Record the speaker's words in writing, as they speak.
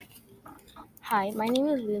Hi, my name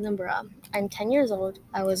is Aleeah Lumbrera. I'm 10 years old.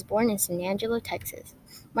 I was born in San Angelo, Texas.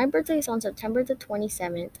 My birthday is on September the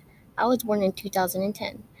 27th. I was born in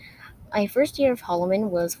 2010. My first year of Halloween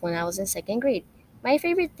was when I was in second grade. My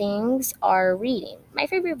favorite things are reading. My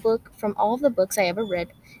favorite book from all of the books I ever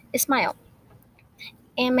read is Smile.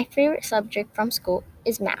 And my favorite subject from school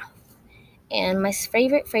is math. And my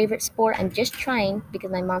favorite sport I'm just trying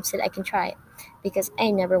because my mom said I can try it because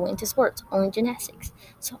I never went into sports, only gymnastics.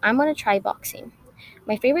 So I'm going to try boxing.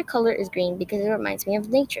 My favorite color is green because it reminds me of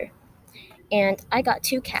nature. And I got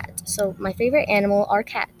two cats, so my favorite animal are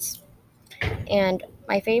cats. And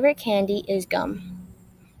my favorite candy is gum.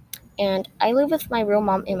 And I live with my real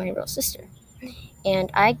mom and my real sister.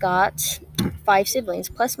 And I got five siblings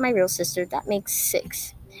plus my real sister. That makes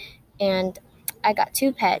six. And I got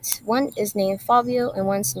two pets. One is named Fabio and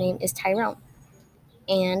one's name is Tyrone.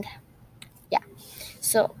 And yeah,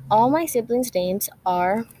 so all my siblings' names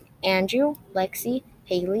are Andrew, Lexi,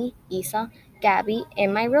 Haley, Isa, Gabby,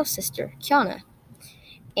 and my real sister, Kiana.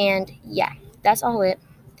 And yeah, that's all it.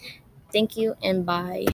 Thank you and bye.